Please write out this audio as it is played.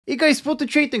Hey guys, what to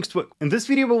trade next week? In this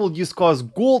video we will discuss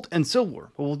gold and silver.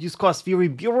 We will discuss very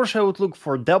bearish outlook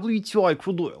for WTI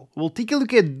crude oil. We'll take a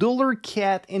look at dollar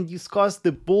CAD and discuss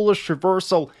the bullish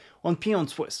reversal on pound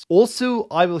Swiss. Also,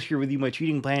 I will share with you my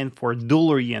trading plan for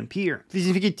dollar yen pair. Please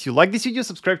don't forget to like this video,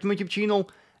 subscribe to my YouTube channel,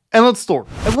 and let's start.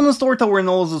 I want to start our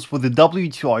analysis with the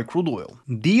WTI crude oil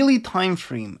daily time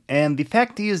frame, and the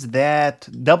fact is that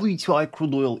WTI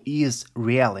crude oil is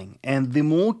rallying and the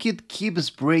market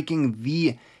keeps breaking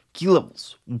the key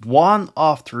levels one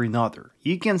after another.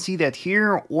 You can see that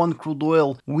here on crude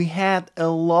oil we had a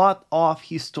lot of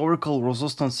historical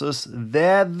resistances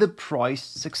that the price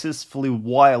successfully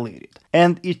violated,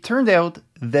 and it turned out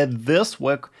that this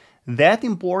week that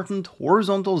important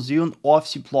horizontal zone of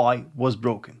supply was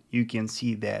broken. You can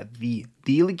see that the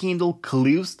daily candle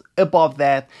closed above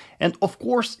that, and of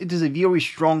course it is a very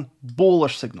strong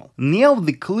bullish signal. Now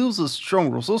the closest strong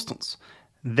resistance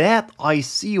that I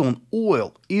see on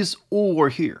oil is over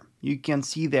here. You can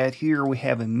see that here we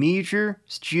have a major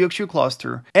structure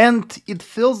cluster, and it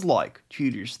feels like,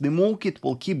 traders, the market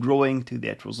will keep growing to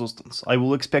that resistance. I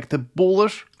will expect a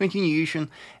bullish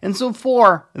continuation, and so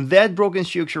far that broken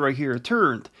structure right here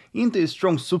turned into a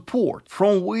strong support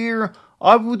from where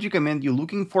I would recommend you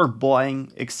looking for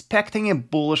buying, expecting a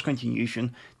bullish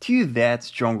continuation to that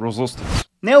strong resistance.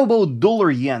 Now about dollar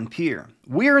yen pair.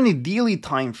 We're in a daily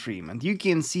time frame, and you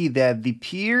can see that the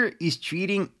pair is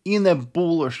trading in a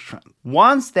bullish trend.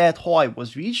 Once that high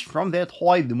was reached, from that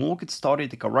high the market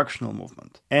started a correctional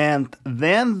movement, and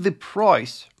then the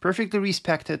price perfectly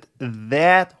respected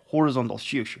that horizontal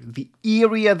structure, the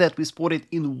area that we spotted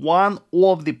in one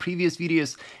of the previous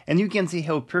videos, and you can see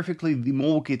how perfectly the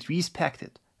market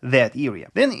respected that area.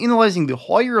 Then analyzing the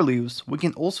higher lows, we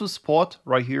can also spot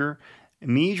right here a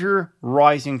major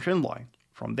rising trend line.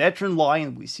 From that trend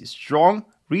line we see strong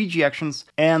rejections,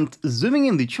 and zooming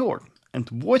in the chart and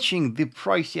watching the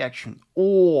price action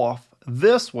of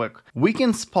this week, we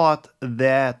can spot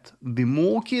that the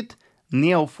market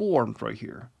now formed right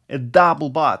here a double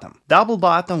bottom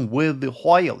with the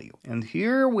higher low, and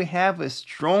here we have a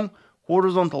strong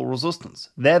horizontal resistance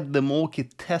that the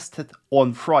market tested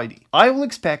on Friday. I will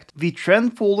expect the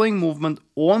trend following movement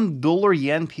on dollar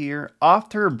yen pair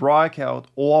after a breakout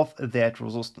of that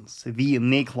resistance, the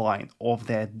neckline of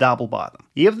that double bottom.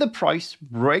 If the price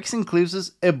breaks and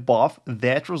closes above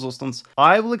that resistance,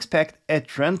 I will expect a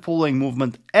trend following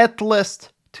movement at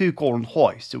least to current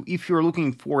high. So if you're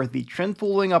looking for the trend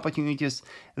following opportunities,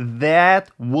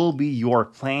 that will be your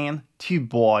plan to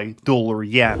buy dollar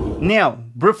yen. Now,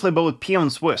 briefly about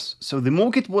pound Swiss. So the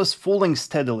market was falling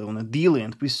steadily on a daily,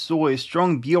 and we saw a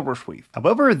strong bearish wave.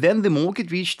 However, then the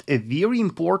market reached a very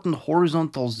important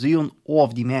horizontal zone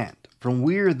of demand, from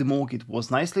where the market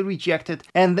was nicely rejected,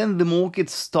 and then the market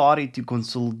started to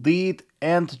consolidate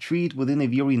and trade within a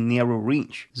very narrow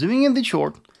range. Zooming in the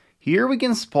chart, here we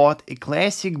can spot a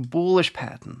classic bullish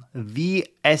pattern, the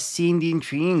ascending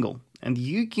triangle, and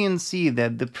you can see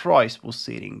that the price was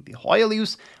setting the higher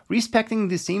lows, respecting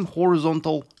the same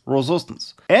horizontal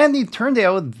resistance. And it turned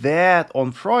out that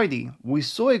on Friday we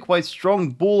saw a quite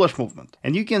strong bullish movement,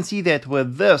 and you can see that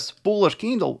with this bullish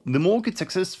candle the market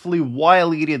successfully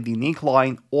violated the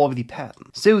neckline of the pattern.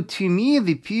 So to me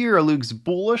the pair looks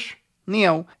bullish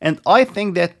now, and I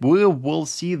think that we will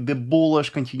see the bullish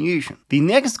continuation. The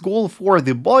next goal for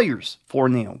the buyers for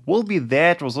now will be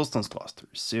that resistance cluster.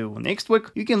 So next week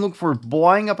you can look for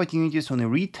buying opportunities on a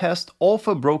retest of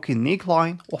a broken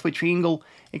neckline of a triangle,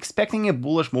 expecting a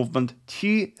bullish movement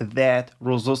to that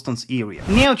resistance area.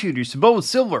 Now traders, about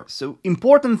silver. So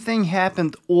important thing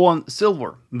happened on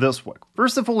silver this week.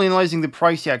 First of all, analyzing the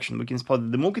price action, we can spot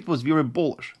that the market was very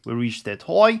bullish. We reached that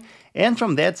high, and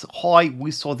from that high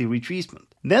we saw the retracement.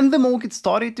 Then the market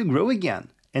started to grow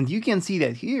again, and you can see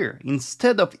that here,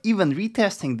 instead of even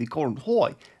retesting the current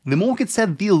high, the market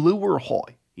set the lower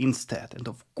high instead, and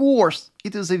of course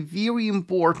it is a very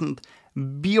important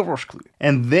bearish clue.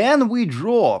 And then we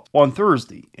dropped on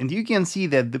Thursday, and you can see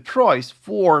that the price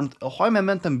formed a high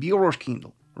momentum bearish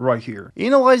candle right here.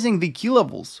 Analyzing the key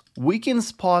levels, we can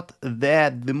spot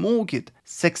that the market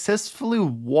successfully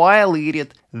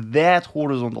violated that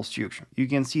horizontal structure. You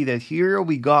can see that here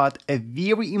we got a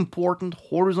very important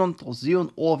horizontal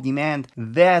zone of demand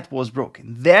that was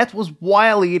broken, that was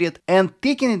violated, and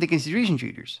taking into consideration,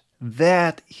 traders,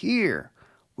 that here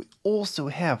we also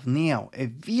have now a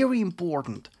very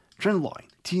important trend line.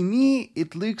 To me,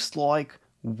 it looks like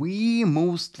we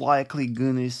most likely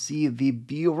gonna see the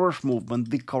bearish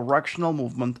movement, the correctional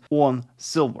movement on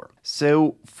silver.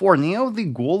 So for now, the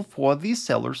goal for these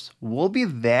sellers will be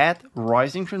that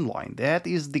rising trend line. That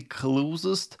is the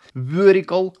closest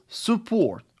vertical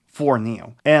support for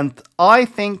now. And I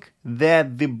think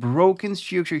that the broken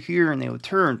structure here now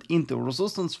turned into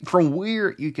resistance from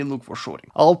where you can look for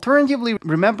shorting. Alternatively,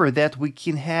 remember that we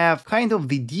can have kind of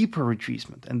the deeper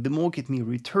retracement and the market may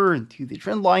return to the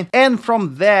trend line, and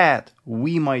from that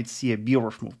we might see a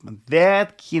bearish movement.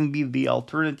 That can be the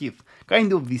alternative,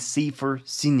 kind of the safer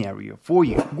scenario for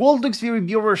you. Gold looks very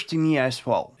bearish to me as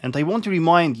well, and I want to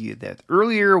remind you that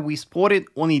earlier we spotted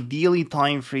on a daily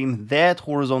time frame that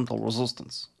horizontal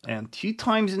resistance, and 2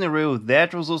 times in a row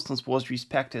that resistance was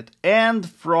respected, and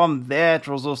from that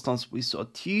resistance we saw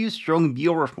 2 strong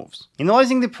bearish moves.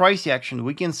 Analyzing the price action,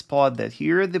 we can spot that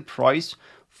here the price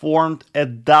formed a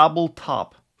double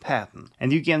top pattern,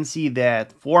 and you can see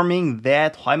that forming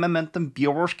that high momentum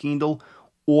bearish candle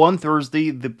on Thursday,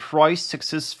 the price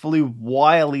successfully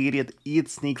violated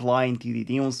its neckline to the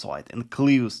downside and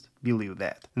closed below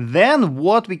that. Then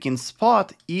what we can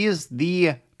spot is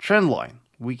the trend line.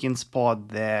 We can spot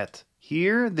that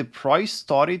here the price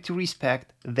started to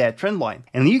respect that trend line.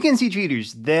 And you can see,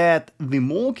 traders, that the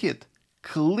market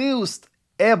closed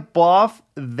above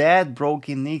that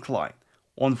broken neckline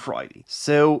on Friday.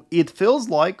 So it feels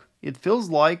like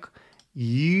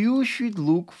you should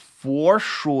look for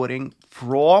shorting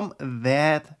from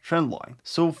that trend line.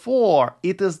 So far,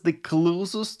 it is the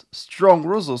closest strong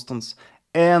resistance,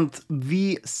 and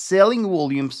the selling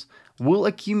volumes will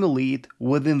accumulate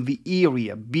within the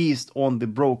area based on the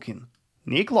broken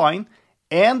neckline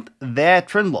and that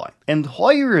trend line. And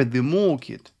higher the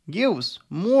market goes,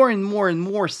 more and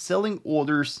more selling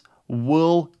orders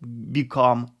will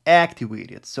become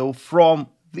activated. So from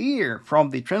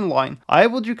the trend line, I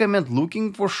would recommend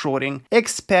looking for shorting,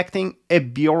 expecting a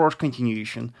bearish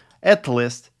continuation, at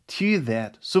least to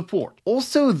that support.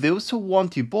 Also, those who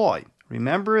want to buy,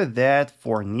 remember that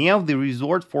for now the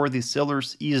resort for the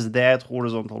sellers is that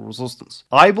horizontal resistance.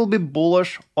 I will be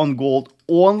bullish on gold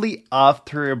only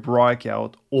after a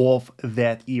breakout of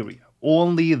that area.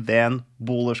 Only then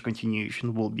bullish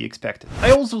continuation will be expected. I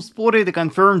also spotted a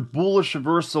confirmed bullish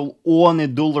reversal on a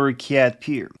dollar CAD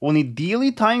pair. On a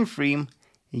daily time frame,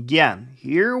 again,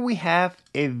 here we have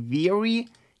a very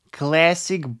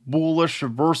classic bullish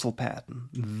reversal pattern,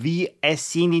 the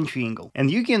ascending triangle. And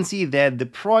you can see that the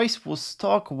price was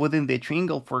stuck within the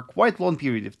triangle for quite a long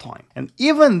period of time. And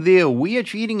even though we are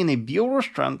trading in a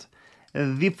bearish trend,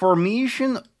 the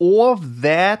formation of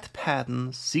that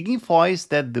pattern signifies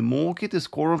that the market is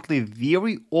currently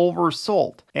very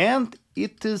oversold and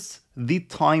it is the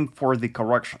time for the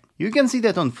correction. You can see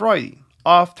that on Friday,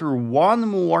 after one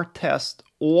more test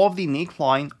of the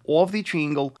neckline of the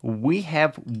triangle, we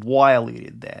have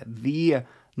violated that. The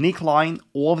neckline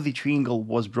of the triangle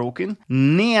was broken.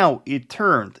 Now it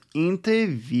turned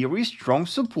into very strong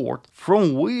support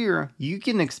from where you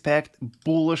can expect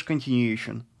bullish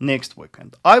continuation next week.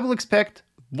 And I will expect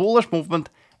bullish movement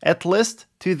at least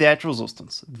to that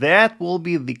resistance. That will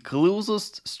be the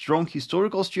closest strong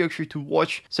historical structure to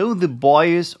watch, so the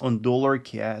bias on dollar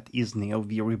CAD is now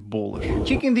very bullish.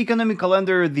 Checking the economic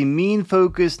calendar, the main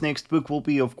focus next week will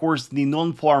be, of course, the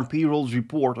non-farm payrolls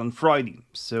report on Friday.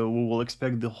 So we will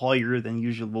expect the higher than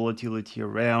usual volatility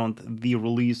around the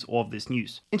release of this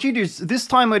news. And traders, this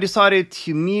time I decided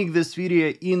to make this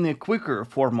video in a quicker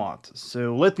format.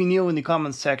 So let me know in the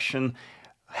comment section,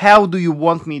 how do you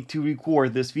want me to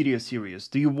record this video series?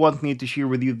 Do you want me to share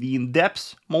with you the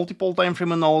in-depth multiple time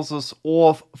frame analysis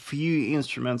of few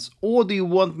instruments, or do you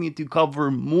want me to cover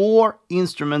more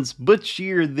instruments but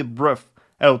share the brief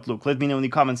outlook? Let me know in the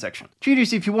comment section.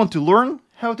 Traders, if you want to learn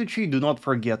how to trade, do not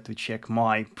forget to check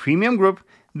my premium group,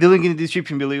 the link in the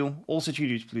description below. Also,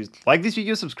 traders, please like this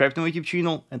video, subscribe to my YouTube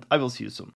channel, and I will see you soon.